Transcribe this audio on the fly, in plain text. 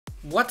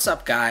What's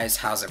up guys,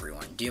 how's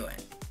everyone doing?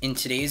 In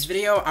today's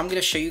video, I'm going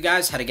to show you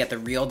guys how to get the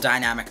real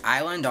dynamic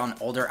island on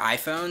older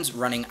iPhones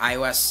running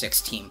iOS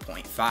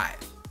 16.5.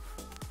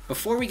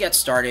 Before we get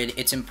started,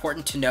 it's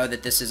important to know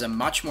that this is a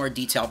much more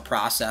detailed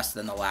process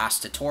than the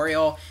last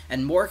tutorial,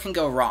 and more can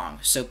go wrong,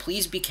 so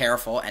please be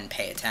careful and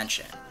pay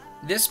attention.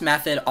 This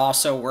method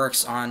also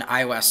works on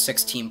iOS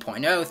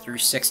 16.0 through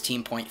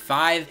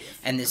 16.5,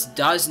 and this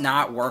does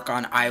not work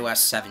on iOS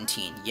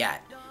 17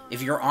 yet.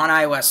 If you're on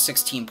iOS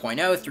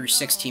 16.0 through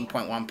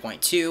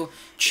 16.1.2,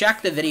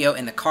 check the video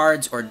in the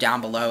cards or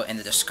down below in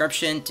the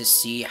description to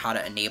see how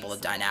to enable a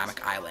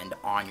dynamic island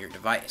on your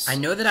device. I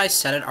know that I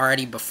said it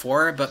already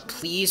before, but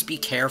please be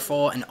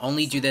careful and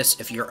only do this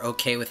if you're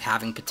okay with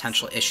having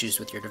potential issues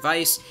with your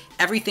device.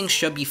 Everything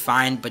should be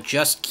fine, but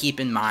just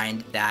keep in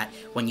mind that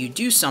when you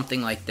do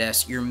something like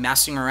this, you're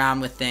messing around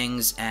with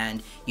things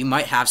and you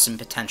might have some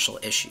potential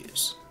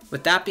issues.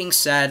 With that being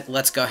said,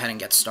 let's go ahead and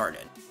get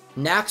started.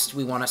 Next,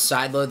 we want to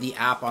sideload the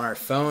app on our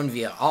phone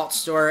via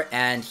AltStore,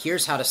 and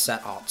here's how to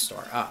set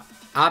AltStore up.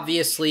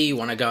 Obviously, you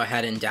want to go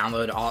ahead and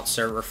download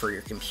AltServer for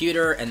your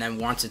computer, and then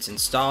once it's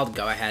installed,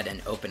 go ahead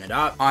and open it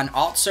up. On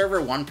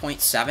AltServer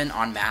 1.7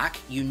 on Mac,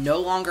 you no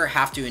longer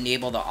have to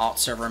enable the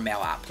AltServer Mail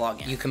app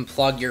plugin. You can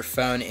plug your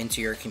phone into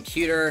your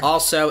computer.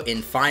 Also,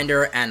 in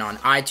Finder and on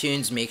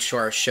iTunes, make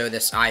sure Show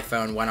This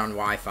iPhone When on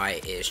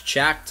Wi-Fi is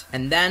checked.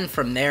 And then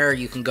from there,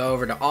 you can go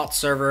over to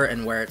AltServer,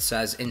 and where it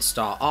says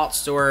Install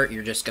AltStore,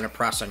 you're just going to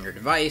press on your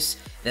device.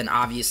 Then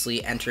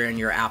obviously enter in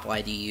your Apple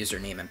ID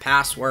username and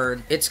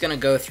password. It's going to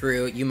go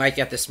through. You might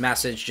get this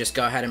message. Just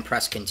go ahead and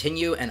press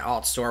continue and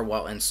AltStore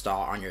will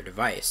install on your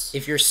device.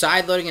 If you're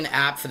sideloading an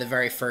app for the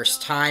very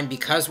first time,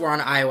 because we're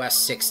on iOS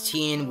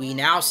 16, we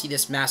now see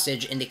this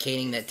message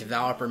indicating that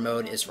developer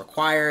mode is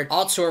required.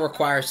 AltStore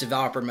requires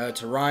developer mode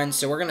to run,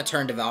 so we're going to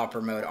turn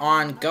developer mode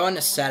on. Go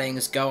into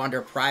settings, go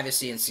under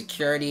privacy and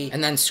security,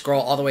 and then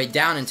scroll all the way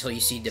down until you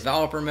see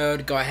developer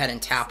mode. Go ahead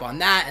and tap on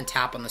that and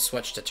tap on the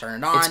switch to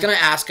turn it on. It's going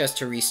to ask us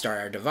to restart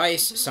our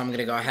device, so I'm going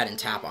to go ahead and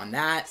tap on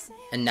that,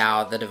 and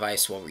now the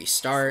device will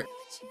restart.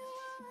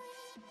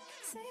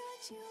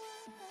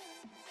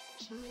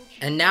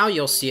 And now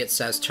you'll see it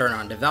says turn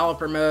on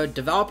developer mode.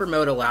 Developer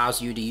mode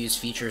allows you to use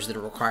features that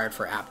are required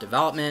for app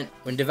development.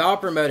 When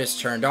developer mode is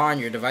turned on,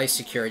 your device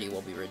security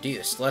will be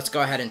reduced. Let's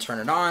go ahead and turn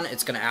it on.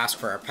 It's going to ask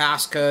for our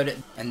passcode.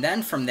 And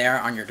then from there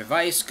on your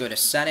device, go to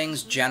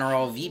settings,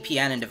 general,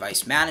 VPN and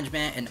device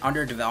management, and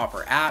under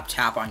developer app,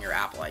 tap on your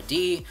Apple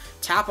ID,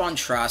 tap on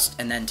trust,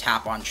 and then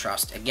tap on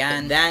trust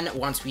again. Then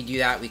once we do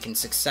that, we can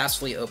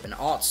successfully open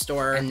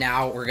AltStore. And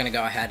now we're going to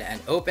go ahead and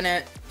open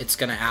it. It's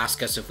going to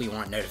ask us if we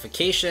want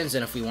notifications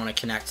and if we want to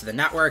connect to the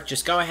network.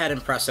 Just go ahead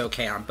and press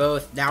OK on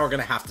both. Now we're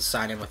going to have to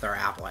sign in with our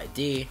Apple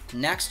ID.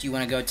 Next, you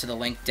want to go to the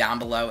link down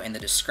below in the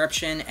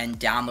description and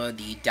download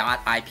the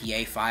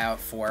 .ipa file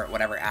for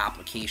whatever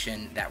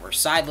application that we're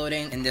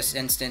sideloading. In this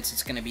instance,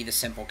 it's going to be the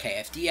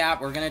SimpleKFD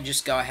app. We're going to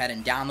just go ahead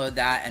and download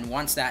that, and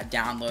once that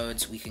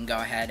downloads, we can go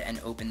ahead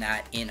and open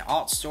that in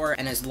AltStore.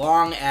 And as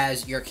long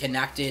as you're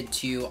connected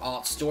to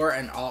AltStore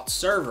and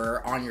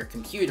AltServer on your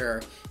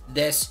computer,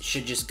 this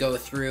should just go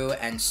through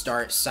and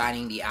start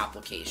signing the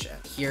application.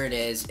 Here it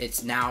is.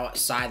 It's now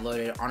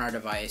sideloaded on our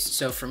device.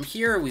 So from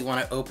here, we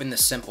want to open the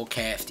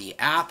SimpleKFD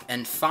app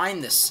and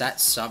find the Set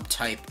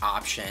Subtype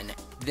option.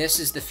 This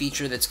is the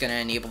feature that's going to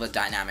enable the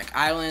dynamic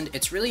island.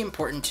 It's really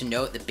important to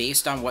note that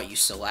based on what you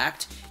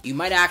select, you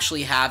might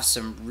actually have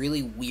some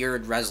really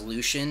weird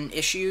resolution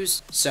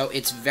issues. So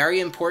it's very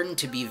important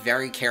to be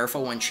very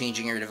careful when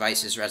changing your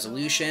device's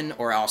resolution,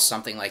 or else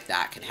something like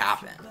that could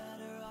happen.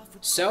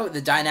 So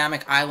the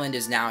dynamic island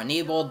is now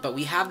enabled, but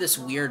we have this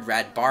weird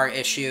red bar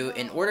issue.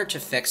 In order to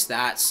fix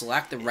that,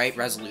 select the right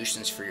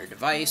resolutions for your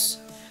device.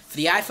 For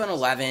the iPhone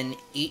 11,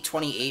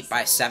 828 by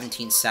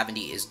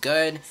 1770 is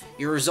good.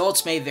 Your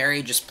results may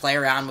vary, just play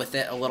around with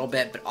it a little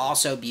bit, but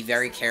also be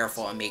very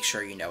careful and make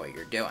sure you know what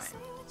you're doing.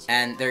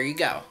 And there you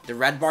go. The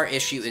red bar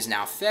issue is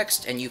now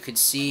fixed, and you could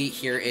see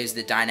here is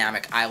the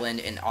dynamic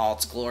island in all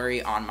its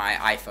glory on my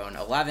iPhone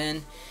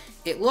 11.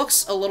 It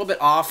looks a little bit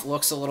off,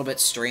 looks a little bit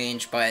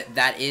strange, but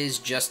that is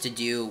just to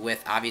do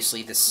with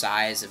obviously the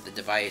size of the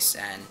device,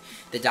 and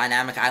the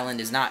dynamic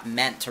island is not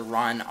meant to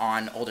run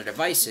on older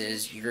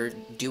devices. You're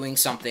doing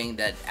something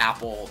that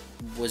Apple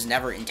was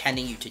never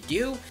intending you to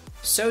do.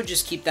 So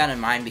just keep that in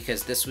mind,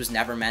 because this was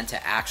never meant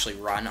to actually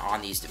run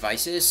on these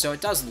devices, so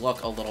it does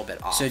look a little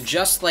bit off. So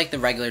just like the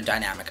regular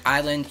dynamic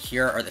island,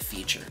 here are the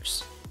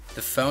features.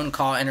 The phone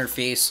call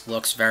interface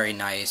looks very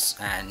nice,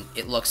 and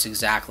it looks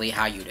exactly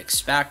how you'd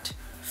expect.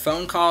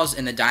 Phone calls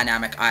in the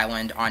dynamic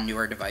island on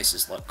newer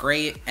devices look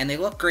great, and they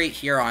look great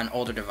here on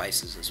older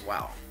devices as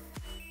well.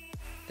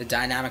 The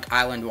dynamic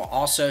island will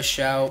also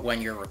show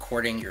when you're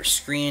recording your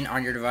screen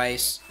on your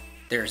device.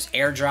 There's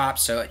airdrop,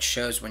 so it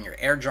shows when you're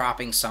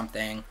airdropping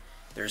something.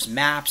 There's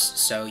maps,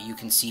 so you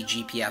can see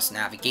GPS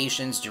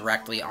navigations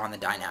directly on the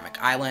dynamic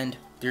island.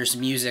 There's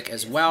music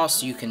as well,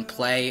 so you can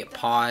play,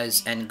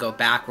 pause, and go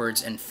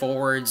backwards and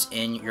forwards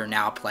in your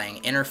now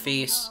playing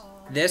interface.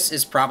 This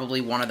is probably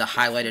one of the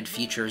highlighted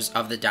features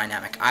of the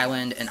dynamic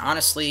island, and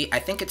honestly, I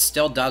think it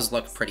still does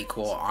look pretty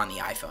cool on the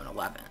iPhone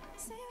 11.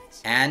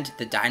 And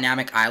the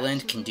dynamic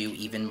island can do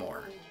even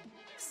more.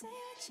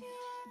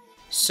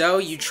 So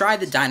you try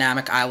the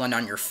dynamic island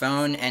on your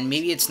phone, and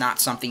maybe it's not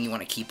something you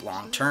want to keep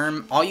long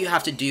term. All you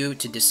have to do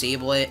to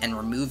disable it and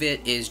remove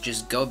it is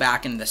just go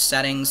back into the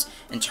settings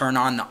and turn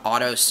on the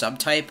auto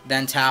subtype,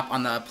 then tap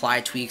on the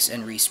apply tweaks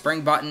and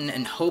respring button,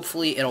 and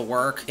hopefully it'll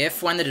work.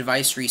 If when the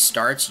device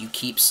restarts you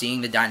keep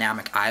seeing the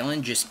dynamic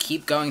island, just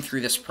keep going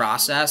through this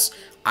process.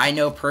 I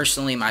know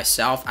personally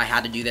myself, I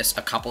had to do this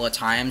a couple of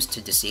times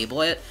to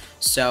disable it.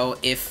 So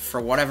if for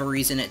whatever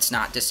reason it's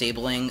not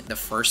disabling the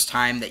first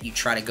time that you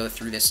try to go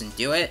through this and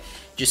do it,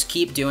 just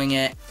keep doing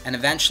it, and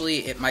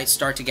eventually it might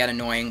start to get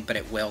annoying, but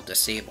it will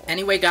disable.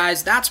 Anyway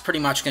guys, that's pretty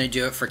much going to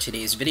do it for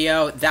today's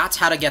video. That's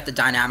how to get the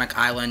dynamic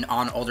island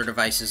on older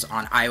devices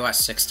on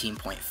iOS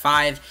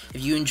 16.5.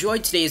 If you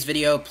enjoyed today's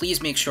video,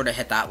 please make sure to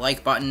hit that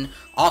like button.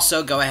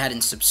 Also, go ahead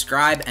and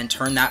subscribe and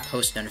turn that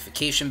post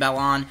notification bell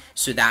on,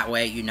 so that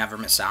way you never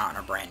miss out on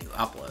a brand new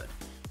upload.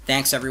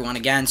 Thanks everyone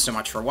again so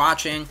much for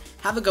watching.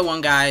 Have a good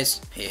one guys.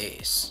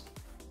 Peace.